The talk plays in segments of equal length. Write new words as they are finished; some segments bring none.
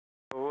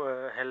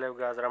Hello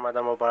guys,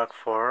 Ramadan Mubarak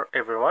for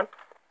everyone.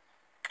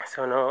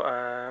 So now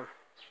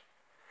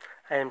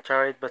I am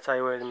tired, but I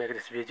will make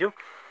this video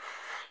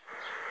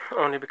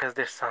only because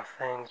there's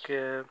something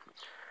you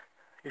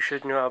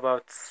should know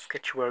about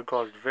SKETCHWARE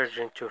Gold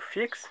version 2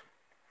 fix.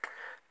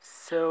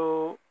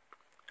 So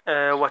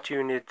what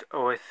you need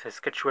with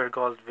SKETCHWARE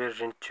Gold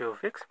version 2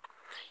 fix,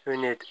 you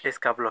need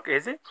SKBlock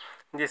Easy.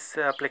 This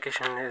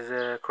application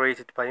is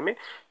created by me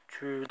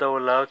to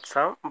download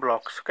some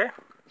blocks, okay?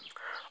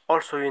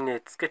 Also you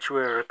need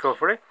SKETCHWARE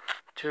Recovery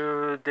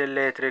to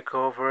delete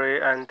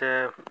recovery and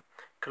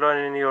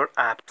cloning your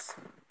apps.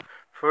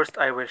 First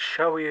I will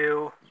show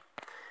you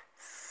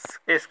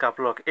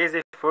SKBlock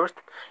Easy first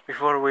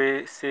before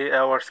we see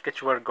our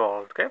SKETCHWARE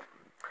Gold, okay?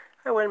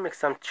 I will make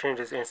some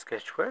changes in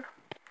SKETCHWARE.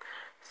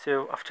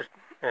 So after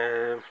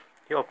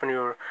you open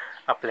your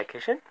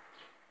application,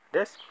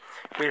 this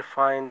we'll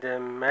find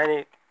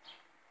many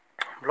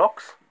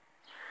blocks.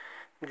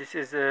 This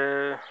is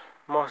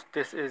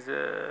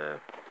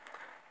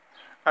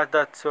add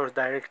that source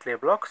directly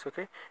blocks,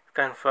 okay? You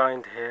can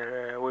find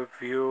here web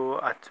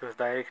view, add source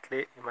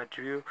directly, image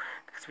view,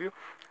 text view.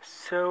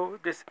 So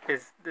this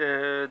is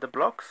the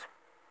blocks.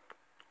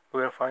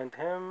 We'll find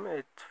him.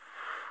 It's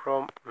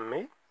from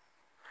me,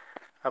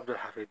 Abdul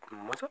Hafid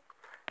Musa.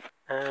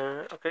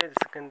 Okay, the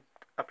second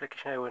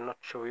application I will not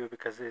show you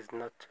because it's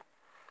not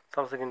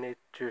something I need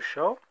to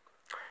show.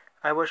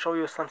 I will show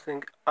you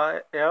something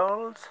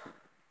else.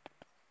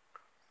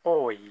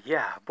 Oh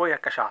yeah,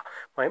 boyakasha.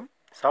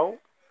 So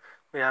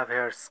we have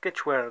here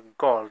SKETCHWARE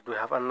Gold. We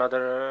have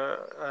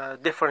another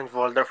different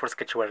folder for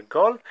SKETCHWARE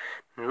Gold,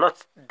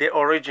 not the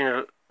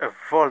original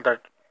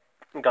folder,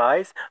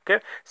 guys.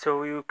 Okay,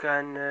 so you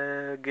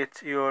can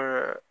get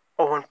your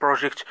own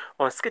project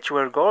on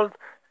SKETCHWARE Gold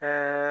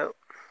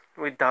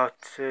without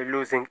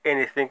losing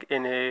anything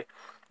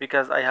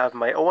because I have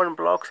my own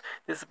blocks.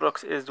 This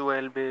blocks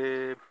will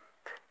be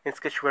in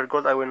SKETCHWARE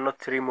Gold. I will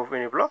not remove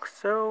any blocks,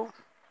 so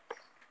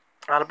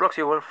all blocks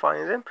you will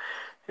find them.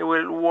 It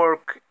will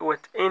work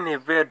with any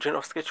version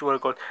of SKETCHWARE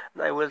Gold.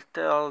 And I will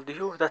tell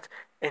you that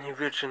any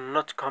version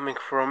not coming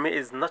from me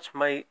is not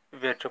my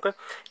version, okay?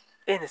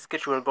 Any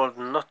SKETCHWARE Gold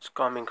not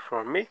coming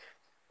from me.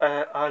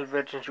 All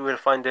versions you will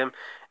find them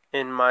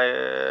in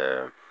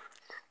my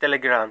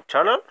Telegram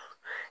channel.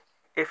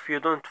 If you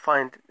don't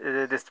find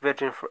this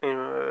version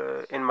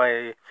in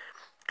my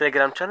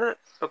Telegram channel,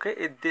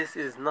 okay, this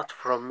is not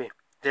from me.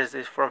 This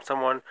is from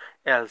someone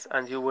else,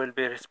 and you will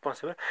be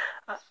responsible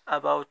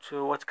about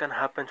what can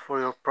happen for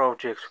your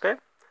projects, okay?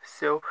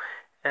 So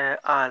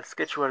all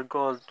SKETCHWARE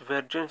Gold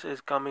versions is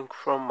coming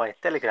from my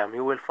Telegram.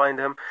 You will find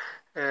them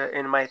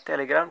in my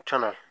Telegram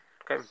channel,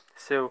 okay?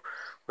 So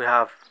we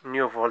have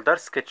new folder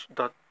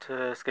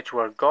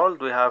SKETCHWARE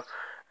Gold. We have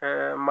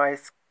my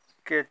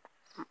sketch.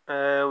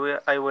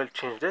 I will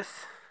change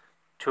this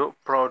to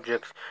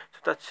projects so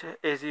that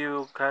as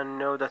you can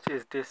know that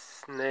is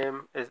this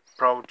name is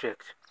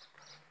project.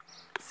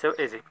 So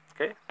easy,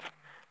 okay?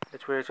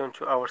 Let's return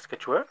to our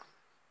SKETCHWARE.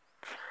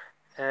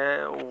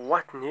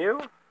 What new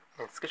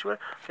in SKETCHWARE?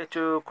 Okay,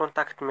 to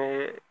contact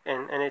me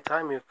in any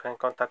time you can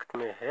contact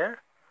me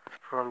here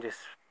from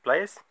this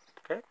place,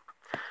 okay?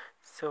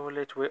 So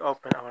let we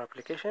open our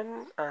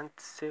application and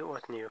see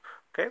what new,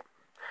 okay?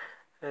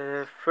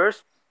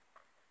 First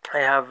I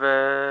have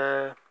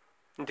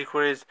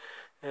decrease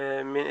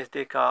min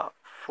SDK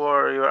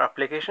for your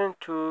application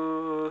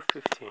to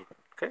 15,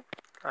 okay?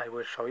 I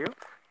will show you.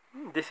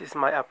 This is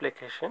my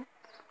application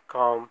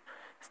called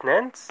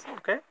SNENS,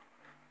 okay?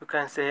 You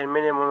can say here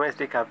minimum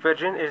SDK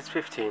version is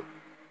 15.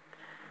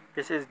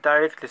 This is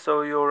directly,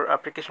 so your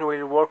application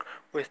will work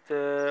with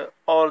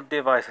all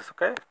devices,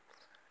 okay?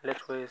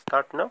 Let's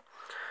start now.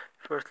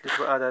 First, let's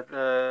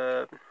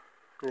add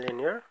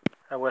linear.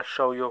 I will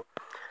show you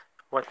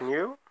what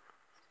new.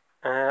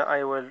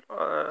 I will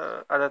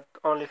add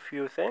only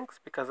few things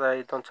because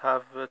I don't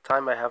have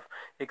time. I have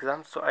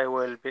exams, so I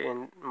will be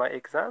in my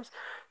exams.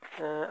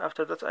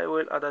 After that I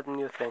will add a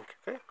new thing,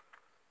 okay?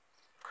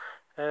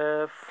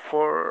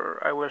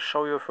 I will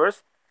show you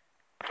first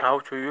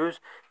how to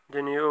use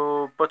the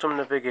new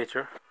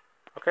BottomNavigator,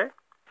 okay?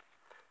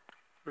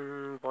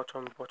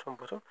 Bottom.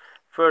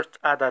 First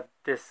add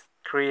this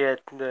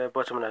create the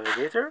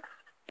BottomNavigator.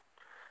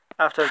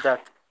 After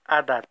that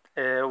add that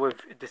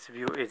with this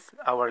view is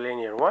our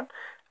linear one.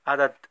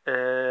 Add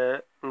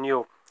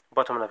new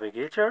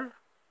BottomNavigator,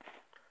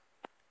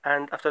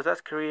 and after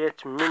that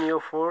create menu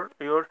for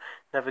your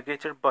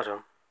navigator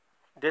bottom.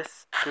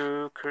 This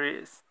to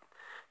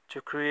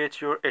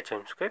create your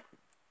items, okay?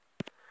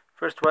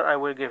 First one I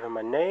will give him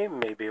a name,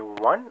 maybe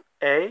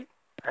 1A,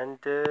 and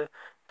the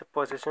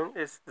position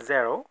is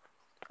 0.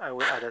 I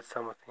will add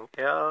something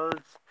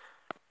else,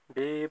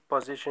 B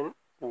position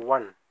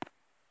 1.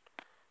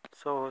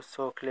 So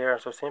clear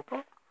and so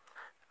simple.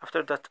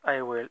 After that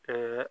I will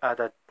add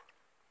a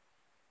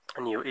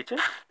new item.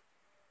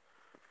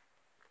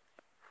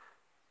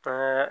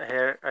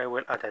 Here I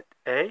will add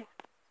A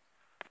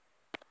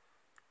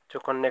to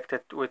connect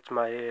it with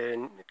my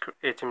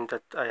item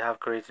that I have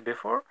created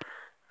before,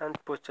 and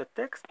put a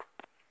text.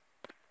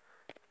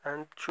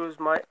 and choose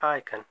my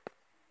icon.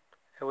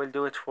 I will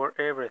do it for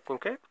everything.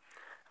 Okay.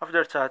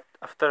 After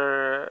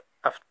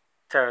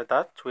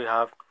that we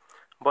have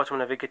bottom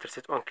navigator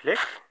set on click.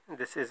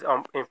 This is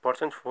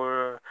important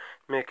for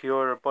make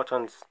your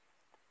buttons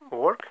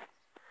work.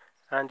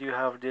 And you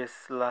have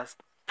this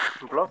last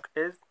block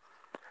is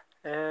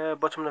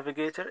bottom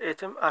navigator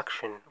item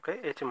action. Okay,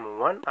 item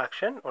 1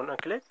 action on a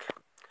click.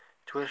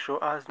 It will show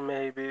us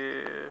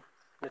maybe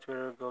let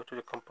me go to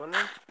the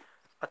component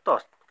a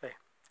toast. Okay,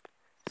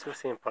 so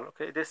simple.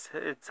 Okay, this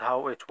is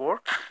how it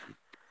works.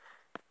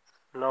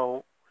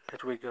 Now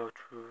let me go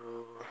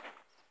to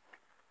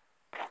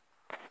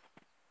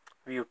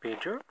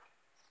viewpager.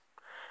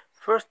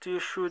 First you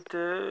should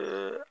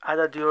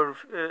add your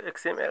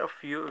XML of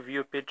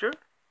viewpager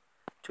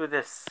to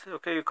this.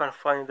 Okay, you can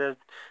find the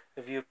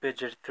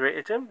viewpager 3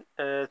 item,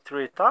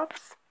 3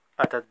 tabs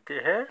added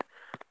here.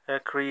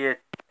 Create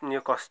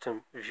new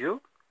custom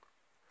view,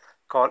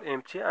 call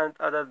empty, and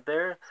added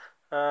there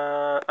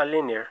a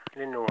linear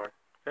one.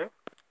 Okay,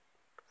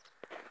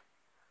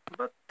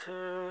 but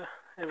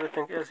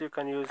everything else you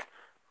can use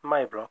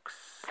my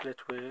blocks. Let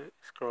me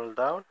scroll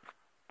down.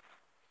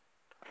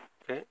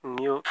 Okay,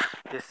 new,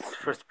 this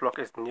first block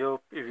is new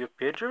view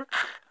pager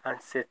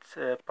and set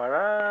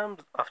params.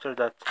 After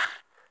that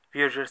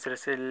viewer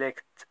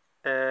select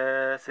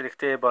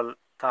selectable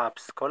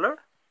tabs color,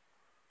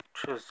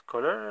 choose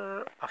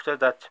color. After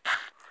that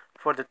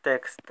for the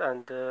text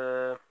and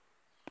the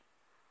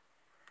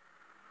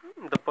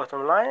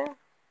bottom line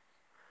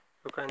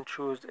you can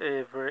choose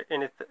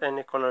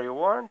any color you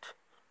want.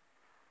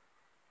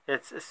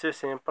 It's so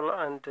simple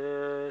and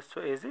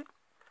so easy.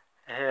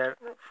 Here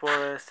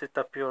for set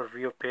up your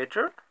view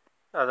pager,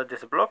 add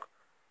this block,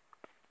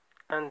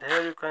 and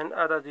here you can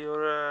add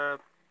your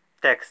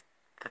text,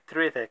 the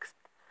 3 text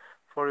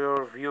for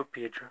your view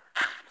pager.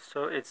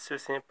 So it's so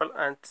simple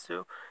and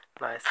so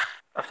nice.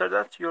 After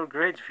that your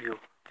grid view,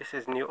 this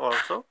is new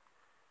also.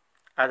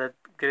 Added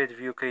grid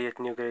view, create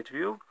new grid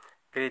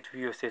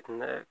view set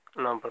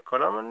number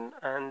column,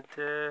 and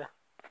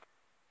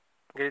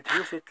grid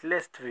view set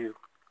list view,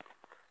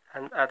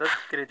 and added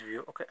grid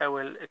view. Okay, I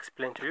will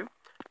explain to you.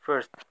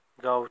 First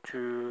go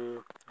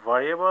to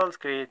variables,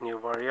 create new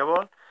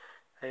variable.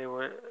 I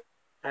will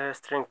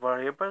string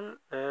variable,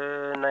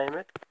 name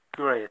it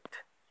grid.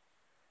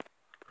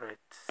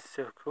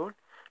 So cool.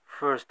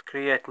 First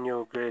create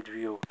new grid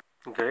view,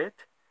 grid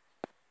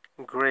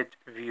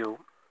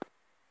view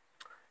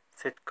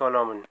set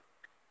column.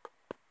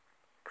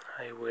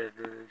 I will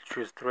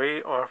choose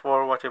 3 or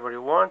 4, whatever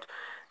you want.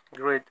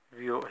 Grid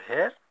view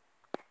here.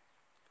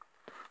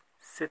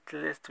 Set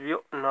list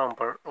view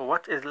number.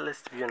 What is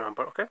list view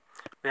number? Okay,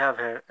 we have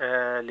here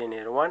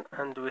linear 1,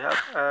 and we have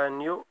a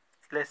new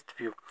list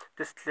view.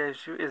 This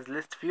list view is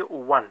list view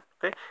 1.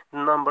 Okay, the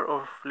number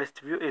of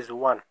list view is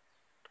 1,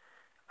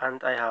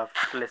 and I have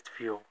list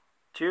view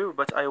 2,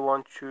 but I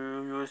want to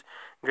use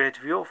grid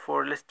view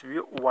for list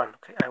view 1.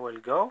 Okay, I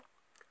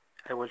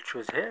will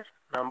choose here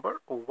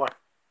number 1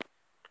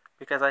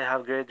 because I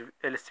have grid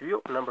list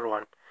view number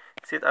 1.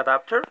 Set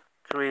adapter,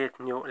 create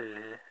new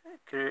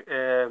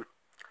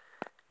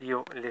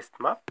view list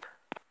map,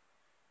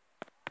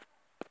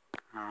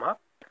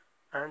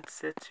 and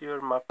set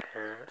your map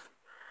here.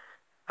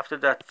 After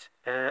that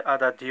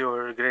add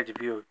your grid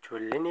view to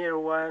linear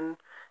 1,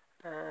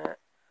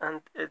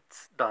 and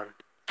it's done.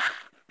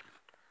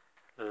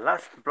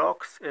 Last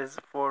blocks is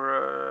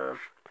for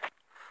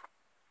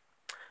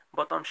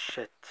bottom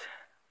sheet.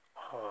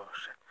 Oh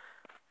shit,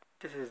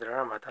 this is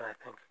Ramadan, I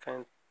think. I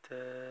can't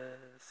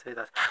say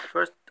that.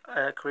 First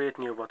create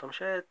new bottom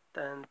sheet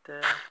and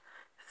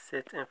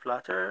set in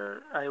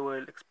Flutter. I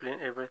will explain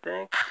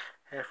everything.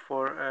 Here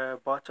for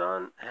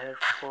button, here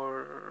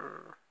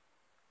for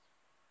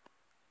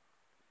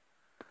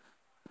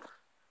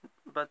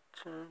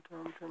button.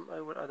 I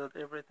will add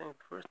everything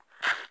first.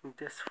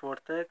 This for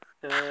text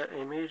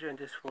image, and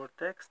this for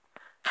text.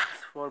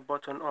 This for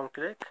button on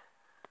click,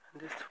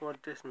 and this for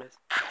dismiss.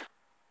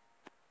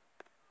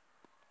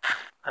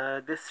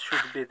 This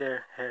should be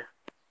there here.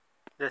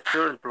 The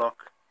third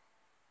block.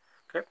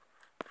 Okay.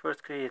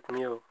 First create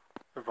new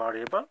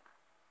variable.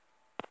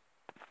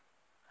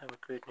 I will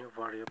create new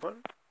variable.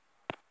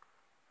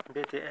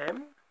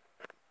 BTM.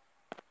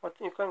 What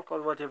you can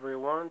call whatever you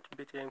want.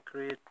 BTM,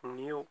 create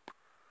new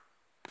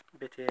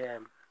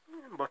BTM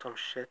bottom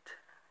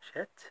sheet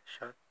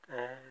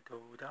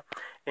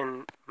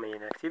in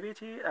main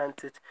activity, and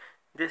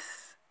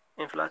this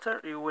in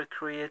Flutter you will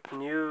create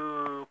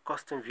new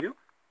custom view,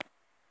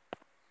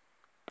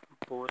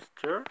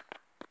 poster,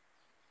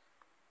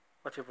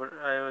 whatever.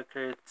 I will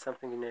create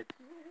something in it,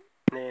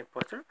 name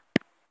poster.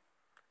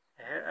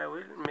 Here I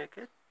will make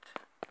it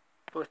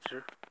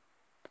poster.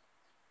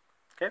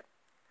 Okay,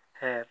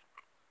 here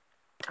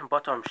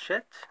bottom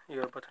sheet,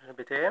 your bottom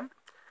BTM,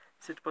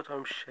 set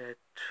bottom sheet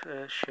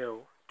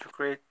show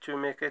to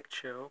make it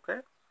show.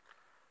 Okay,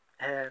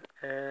 here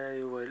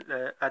you will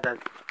add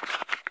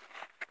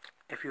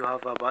if you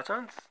have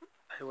buttons.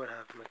 I will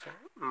have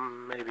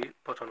maybe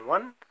button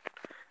 1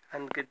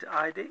 and get the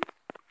ID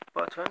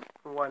button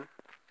 1.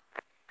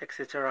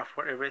 etc.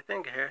 for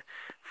everything here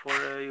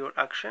for your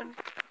action.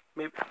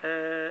 Maybe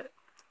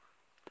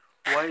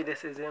why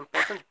this is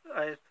important,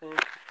 I think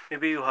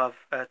maybe you have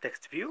a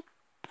text view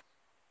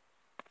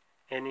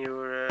in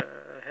your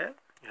here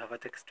you have a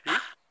text view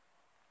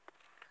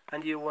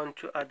and you want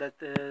to add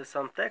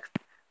some text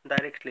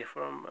directly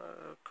from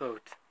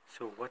code.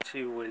 So what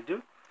you will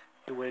do,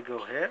 you will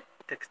go here,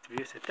 text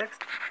view, say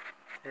text,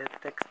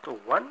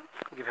 text1,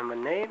 give him a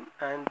name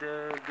and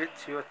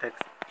get your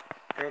text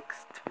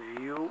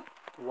view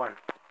 1.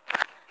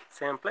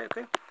 Simply,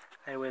 okay.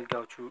 I will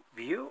go to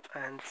view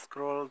and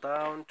scroll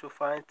down to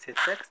find the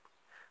text,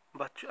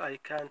 but I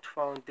can't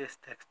find this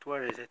text.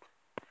 Where is it?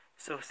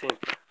 So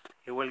simple.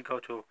 You will go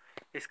to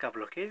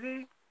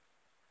SKETCHWARE.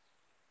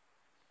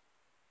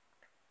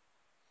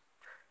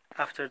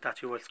 After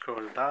that you will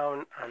scroll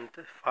down and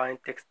find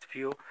text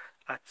view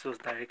at source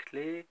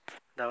directly,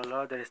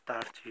 download and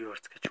start your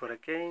SKETCHWARE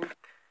again.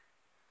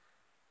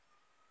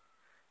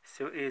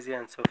 So easy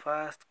and so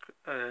fast.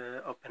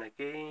 Open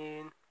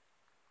again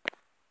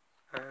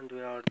and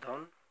we are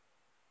done.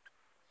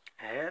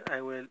 Here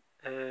I will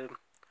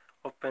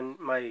open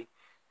my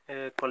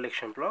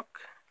collection block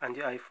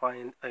and I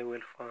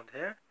will find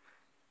here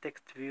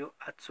text view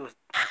at source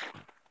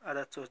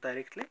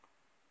directly.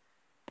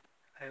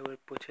 I will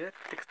put here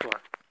text1,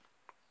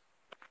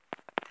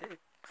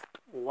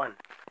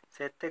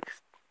 say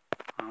text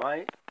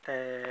my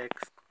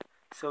text.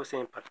 So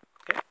simple.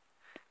 Okay,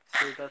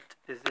 so that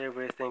is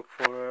everything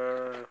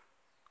for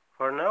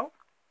now.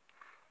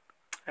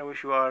 I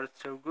wish you are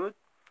so good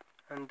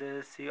and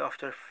see you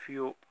after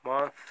few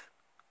months,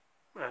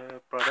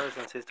 brothers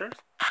and sisters.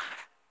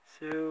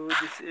 So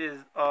this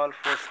is all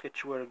for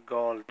SKETCHWARE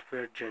Gold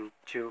version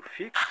 2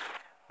 Fix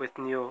with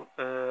new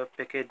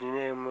package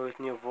name, with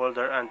new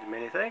folder and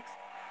many things.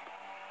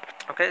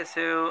 Okay,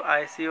 so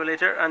I see you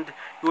later and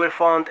you will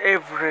find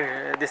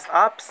every these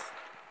apps,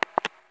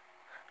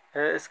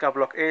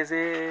 Skyblock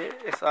Easy,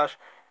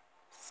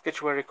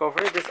 SKETCHWARE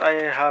Recovery. This I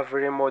have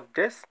removed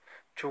this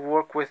to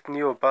work with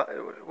new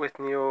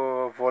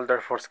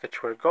folder for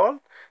SKETCHWARE Gold.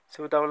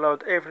 So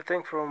download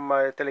everything from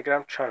my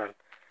Telegram channel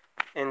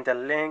in the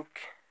link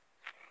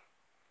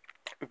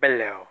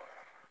below.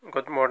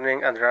 Good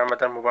morning and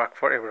Ramadan Mubarak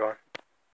for everyone.